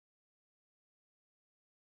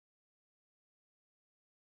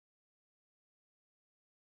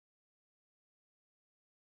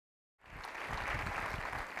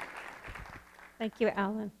Thank you,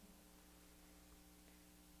 Alan.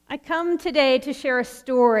 I come today to share a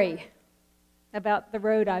story about the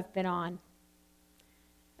road I've been on.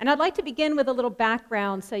 And I'd like to begin with a little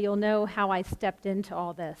background so you'll know how I stepped into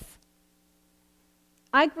all this.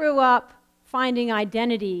 I grew up finding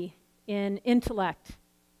identity in intellect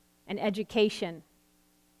and education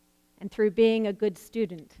and through being a good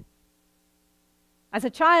student. As a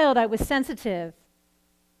child, I was sensitive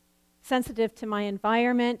to my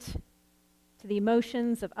environment, to the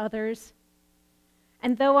emotions of others.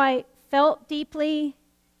 And though I felt deeply,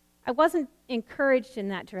 I wasn't encouraged in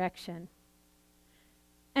that direction.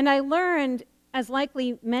 And I learned, as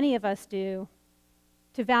likely many of us do,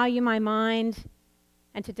 to value my mind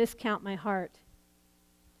and to discount my heart.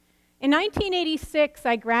 In 1986,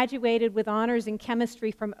 I graduated with honors in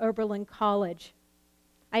chemistry from Oberlin College.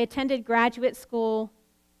 I attended graduate school,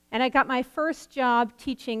 and I got my first job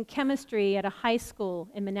teaching chemistry at a high school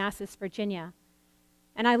in Manassas, Virginia.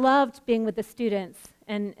 And I loved being with the students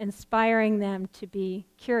and inspiring them to be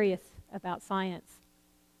curious about science.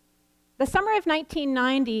 The summer of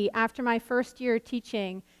 1990, after my first year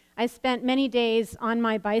teaching, I spent many days on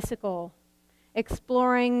my bicycle,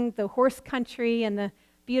 exploring the horse country and the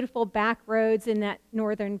beautiful back roads in that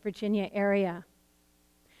northern Virginia area.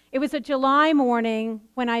 It was a July morning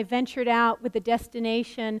when I ventured out with the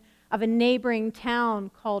destination of a neighboring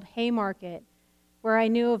town called Haymarket, where I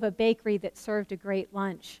knew of a bakery that served a great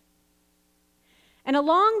lunch. And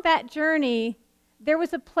along that journey, there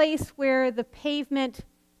was a place where the pavement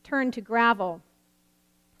turned to gravel.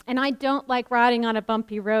 And I don't like riding on a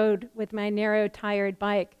bumpy road with my narrow-tired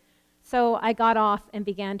bike, so I got off and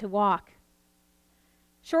began to walk.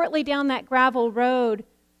 Shortly down that gravel road,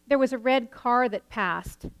 there was a red car that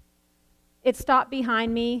passed. It stopped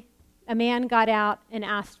behind me. A man got out and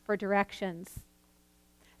asked for directions.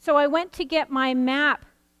 So I went to get my map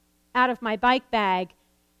out of my bike bag,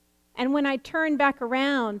 and when I turned back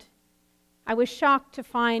around, I was shocked to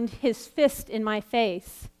find his fist in my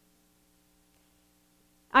face.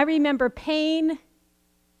 I remember pain,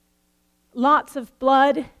 lots of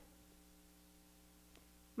blood,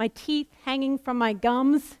 my teeth hanging from my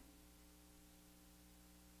gums,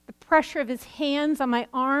 the pressure of his hands on my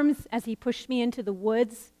arms as he pushed me into the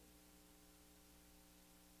woods.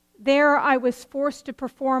 There I was forced to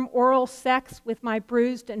perform oral sex with my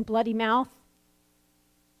bruised and bloody mouth.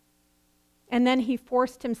 And then he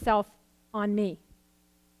forced himself on me.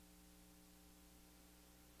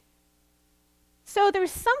 So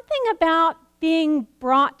there's something about being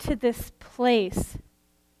brought to this place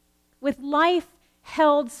with life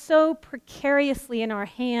held so precariously in our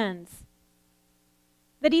hands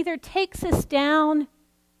that either takes us down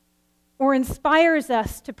or inspires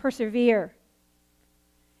us to persevere.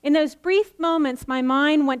 In those brief moments, my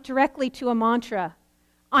mind went directly to a mantra.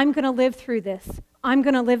 I'm going to live through this. I'm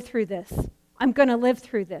going to live through this. I'm going to live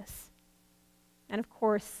through this. And of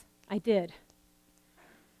course, I did.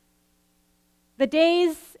 The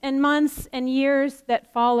days and months and years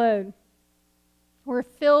that followed were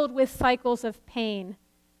filled with cycles of pain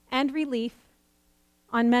and relief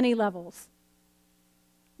on many levels.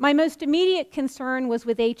 My most immediate concern was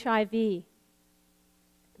with HIV.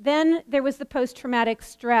 Then there was the post-traumatic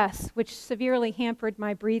stress, which severely hampered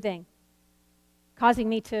my breathing, causing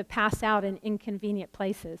me to pass out in inconvenient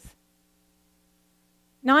places.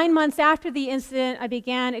 9 months after the incident, I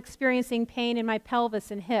began experiencing pain in my pelvis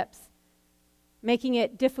and hips, making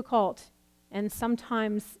it difficult and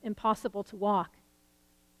sometimes impossible to walk.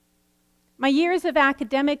 My years of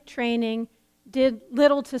academic training did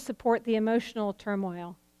little to support the emotional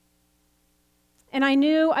turmoil. And I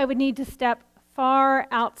knew I would need to step far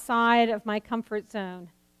outside of my comfort zone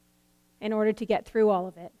in order to get through all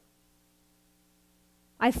of it.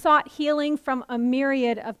 I sought healing from a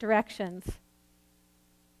myriad of directions.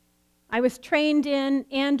 I was trained in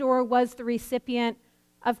and/or was the recipient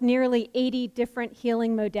of nearly 80 different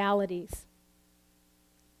healing modalities.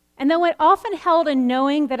 And though it often held a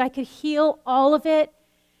knowing that I could heal all of it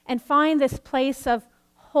and find this place of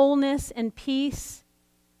wholeness and peace,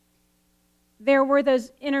 there were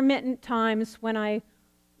those intermittent times when I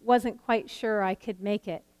wasn't quite sure I could make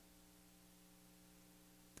it.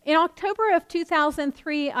 In October of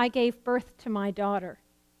 2003, I gave birth to my daughter.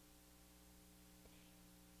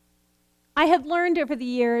 I had learned over the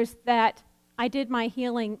years that I did my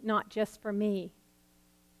healing not just for me,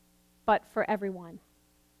 but for everyone.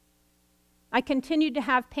 I continued to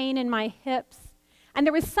have pain in my hips, and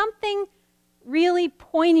there was something really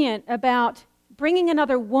poignant about bringing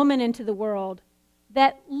another woman into the world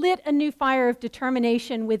that lit a new fire of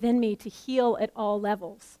determination within me to heal at all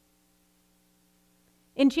levels.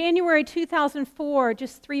 In January 2004,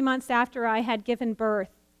 just 3 months after I had given birth,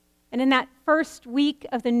 and in that first week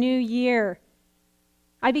of the new year,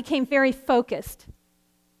 I became very focused.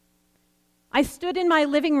 I stood in my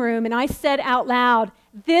living room and I said out loud,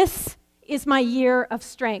 "This is my year of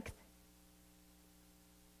strength."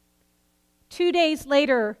 2 days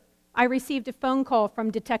later, I received a phone call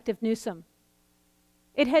from Detective Newsom.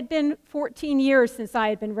 It had been 14 years since I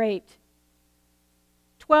had been raped,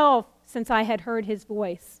 12 since I had heard his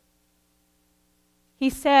voice. He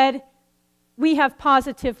said, "We have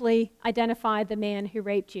positively identified the man who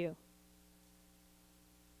raped you."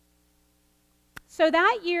 So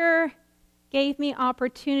that year gave me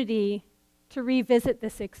opportunity to revisit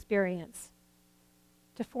this experience,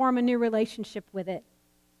 to form a new relationship with it.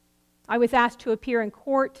 I was asked to appear in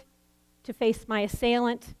court, to face my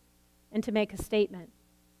assailant, and to make a statement.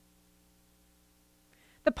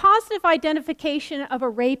 The positive identification of a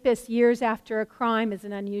rapist years after a crime is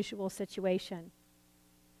an unusual situation.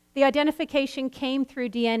 The identification came through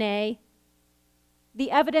DNA.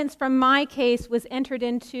 The evidence from my case was entered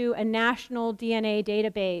into a national DNA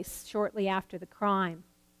database shortly after the crime.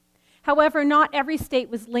 However, not every state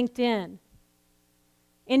was linked in.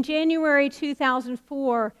 In January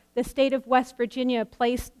 2004, the state of West Virginia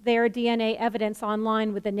placed their DNA evidence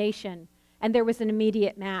online with the nation, and there was an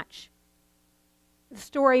immediate match. The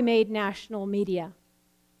story made national media.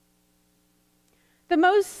 The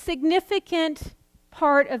most significant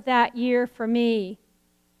part of that year for me,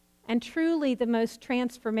 and truly the most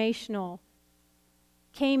transformational,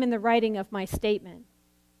 came in the writing of my statement.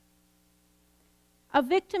 A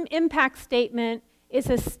victim impact statement is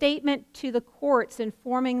a statement to the courts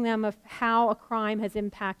informing them of how a crime has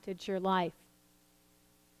impacted your life.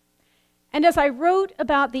 And as I wrote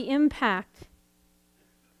about the impact,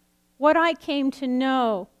 what I came to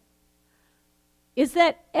know is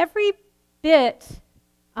that every bit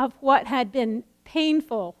of what had been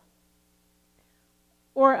painful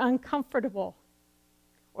or uncomfortable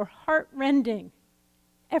or heart-rending,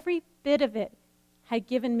 every bit of it had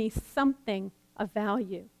given me something of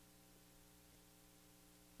value.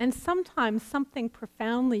 And sometimes something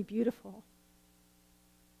profoundly beautiful.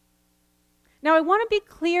 Now, I want to be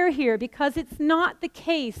clear here because it's not the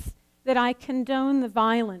case that I condone the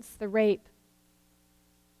violence, the rape.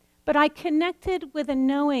 But I connected with a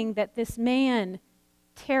knowing that this man,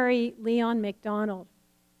 Terry Leon McDonald,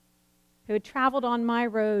 who had traveled on my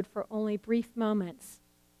road for only brief moments,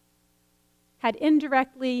 had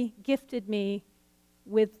indirectly gifted me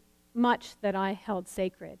with much that I held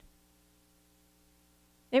sacred.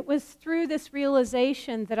 It was through this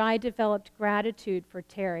realization that I developed gratitude for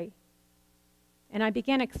Terry. And I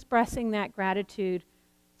began expressing that gratitude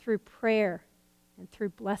through prayer and through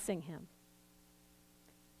blessing him.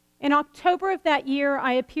 In October of that year,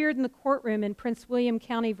 I appeared in the courtroom in Prince William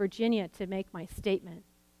County, Virginia, to make my statement.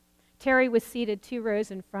 Terry was seated 2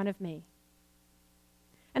 rows in front of me.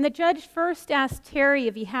 And the judge first asked Terry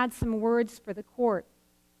if he had some words for the court.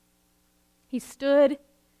 He stood,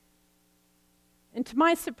 and to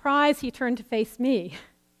my surprise, he turned to face me.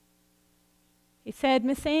 He said,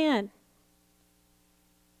 "Miss Ann,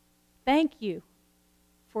 thank you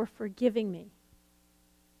for forgiving me."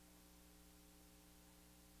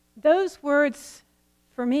 Those words,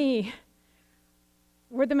 for me,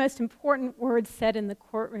 were the most important words said in the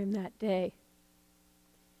courtroom that day.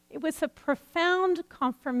 It was a profound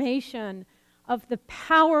confirmation of the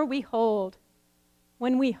power we hold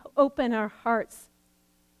when we open our hearts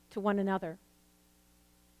to one another.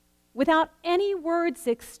 Without any words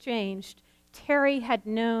exchanged, Terry had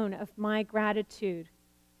known of my gratitude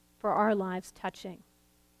for our lives touching.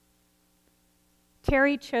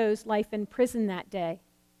 Terry chose life in prison that day.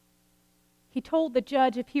 He told the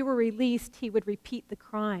judge if he were released, he would repeat the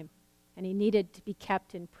crime, and he needed to be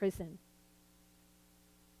kept in prison.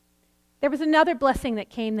 There was another blessing that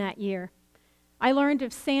came that year. I learned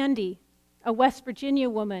of Sandy, a West Virginia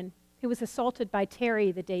woman who was assaulted by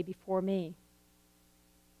Terry the day before me.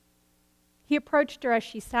 He approached her as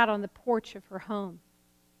she sat on the porch of her home.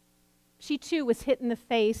 She too was hit in the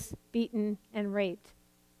face, beaten, and raped.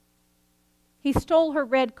 He stole her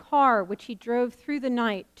red car, which he drove through the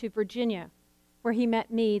night to Virginia, where he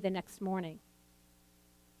met me the next morning.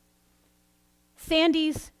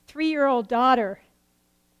 Sandy's 3-year-old daughter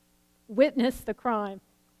witnessed the crime.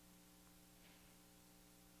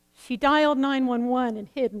 She dialed 911 and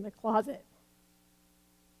hid in the closet.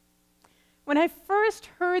 When I first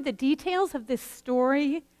heard the details of this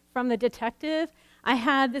story from the detective, I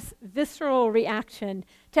had this visceral reaction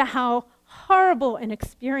to how horrible an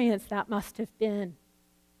experience that must have been.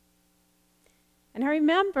 And I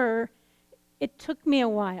remember it took me a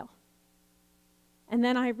while. And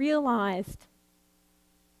then I realized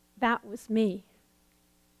that was me.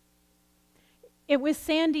 It was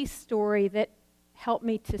Sandy's story that helped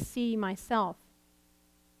me to see myself.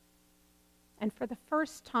 And for the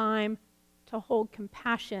first time, to hold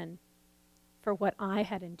compassion for what I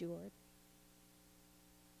had endured.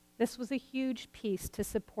 This was a huge piece to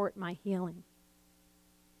support my healing.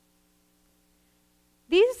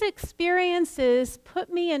 These experiences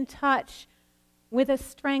put me in touch with a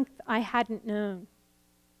strength I hadn't known.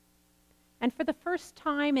 And for the first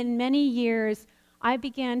time in many years, I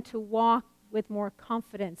began to walk with more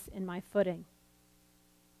confidence in my footing,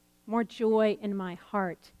 more joy in my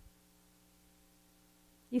heart.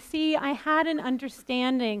 You see, I had an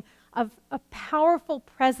understanding of a powerful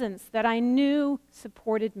presence that I knew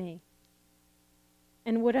supported me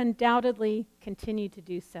and would undoubtedly continue to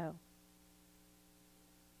do so.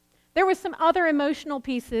 There were some other emotional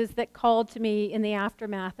pieces that called to me in the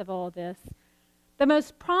aftermath of all this. The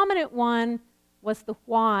most prominent one was the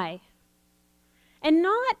why. And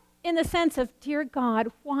not in the sense of, dear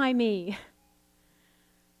God, why me?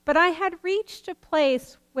 But I had reached a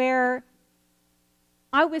place where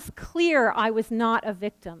I was clear I was not a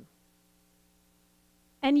victim.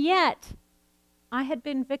 And yet, I had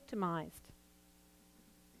been victimized.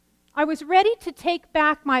 I was ready to take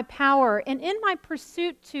back my power, and in my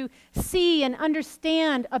pursuit to see and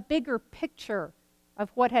understand a bigger picture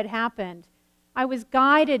of what had happened, I was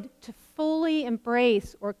guided to fully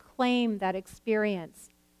embrace or claim that experience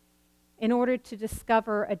in order to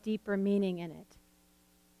discover a deeper meaning in it.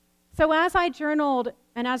 So as I journaled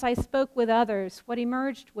and as I spoke with others, what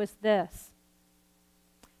emerged was this.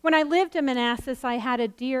 When I lived in Manassas, I had a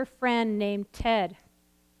dear friend named Ted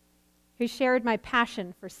who shared my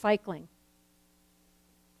passion for cycling.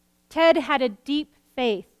 Ted had a deep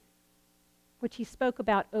faith, which he spoke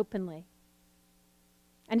about openly.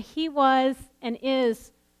 And he was and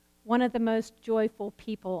is one of the most joyful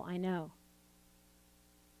people I know.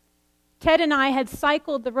 Ted and I had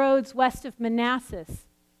cycled the roads west of Manassas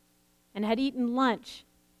and had eaten lunch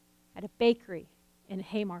at a bakery in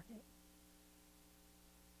Haymarket.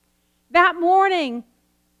 That morning,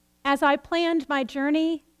 as I planned my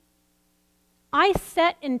journey, I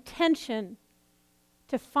set intention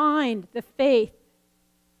to find the faith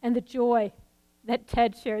and the joy that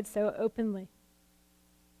Ted shared so openly.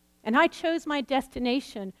 And I chose my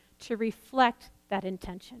destination to reflect that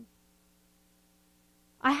intention.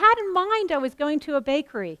 I had in mind I was going to a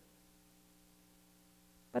bakery,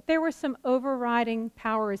 but there were some overriding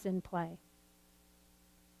powers in play.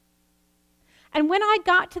 And when I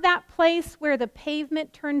got to that place where the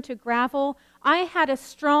pavement turned to gravel, I had a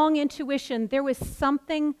strong intuition there was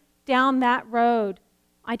something down that road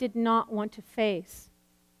I did not want to face.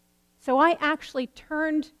 So I actually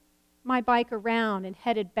turned my bike around and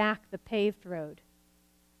headed back the paved road.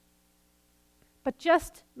 But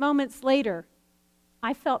just moments later,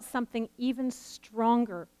 I felt something even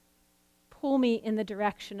stronger pull me in the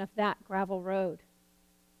direction of that gravel road.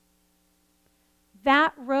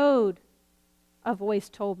 That road, a voice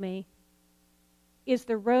told me, is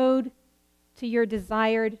the road to your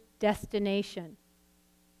desired destination.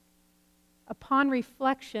 Upon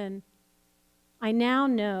reflection, I now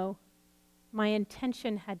know my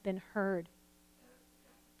intention had been heard.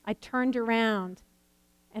 I turned around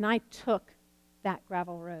and I took that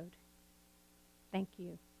gravel road. Thank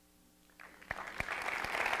you.